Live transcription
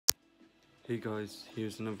Hey guys,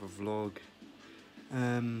 here's another vlog.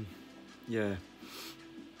 Yeah,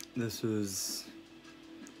 this was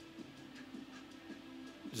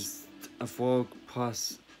just a vlog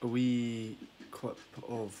plus a wee clip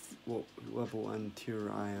of what level and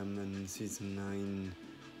tier I am in Season 9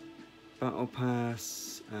 Battle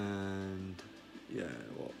Pass, and yeah,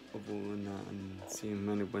 what level in that, and seeing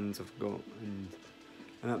how many wins I've got, and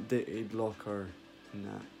an updated locker and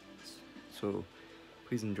that. So,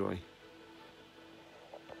 please enjoy.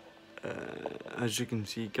 As you can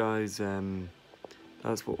see guys,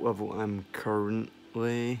 that's what level I'm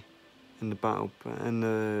currently in the battle in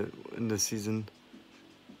the season,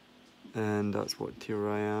 and that's what tier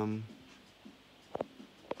I am.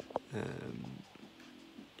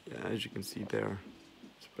 Yeah, as you can see there,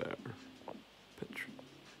 it's a better picture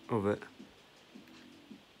of it.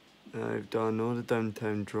 I've done all the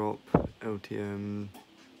downtown drop LTM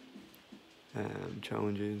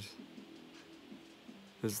challenges.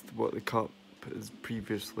 This is what the cup is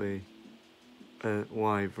previously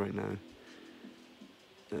live right now.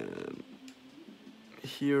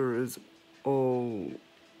 Here's all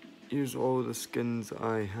the skins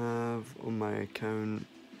I have on my account.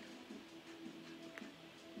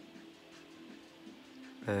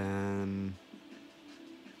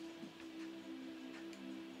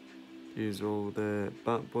 Here's all the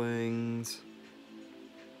bat blings.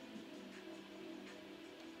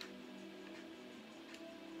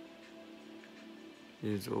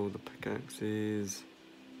 Here's all the pickaxes.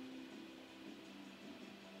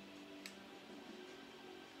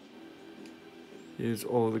 Here's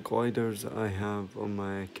all the gliders that I have on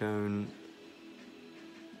my account.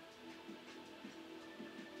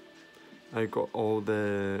 I got all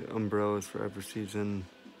the umbrellas for every season,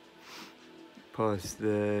 plus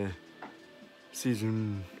the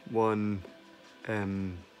Season 1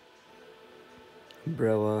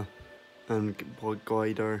 umbrella and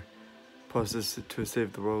glider, plus this to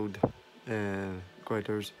save the world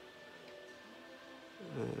gliders.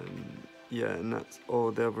 Yeah, and that's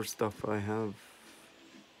all the other stuff I have.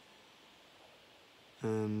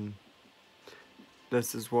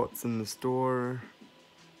 This is what's in the store.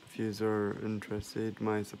 If you are interested,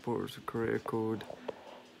 my supporters creator code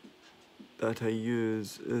that I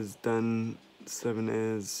use is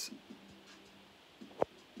Dan7as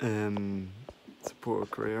supporter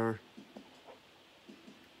creator.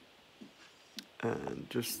 And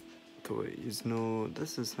just to let you know,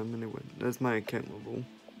 this is how many wins. That's my account level.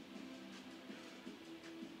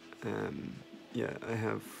 Yeah, I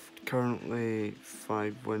have currently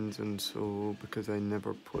 5 wins in solo because I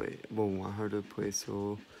never play. Well, I hardly play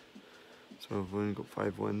solo, so I've only got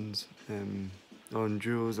 5 wins. On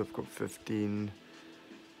duos, I've got 15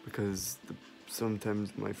 because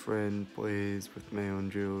sometimes my friend plays with me on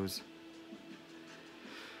duos.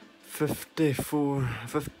 54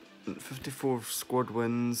 squad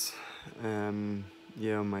wins.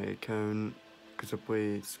 Yeah, on my account because I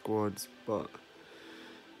play squads,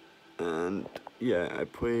 and yeah, I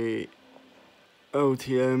play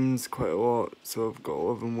LTMs quite a lot, so I've got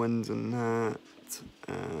 11 wins in that,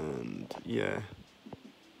 and yeah.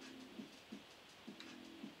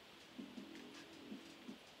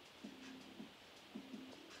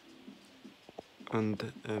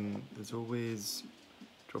 And as always,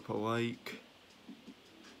 drop a like,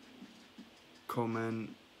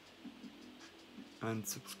 comment, and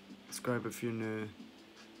subscribe if you're new.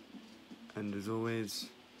 And as always,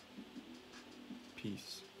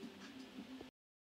 peace.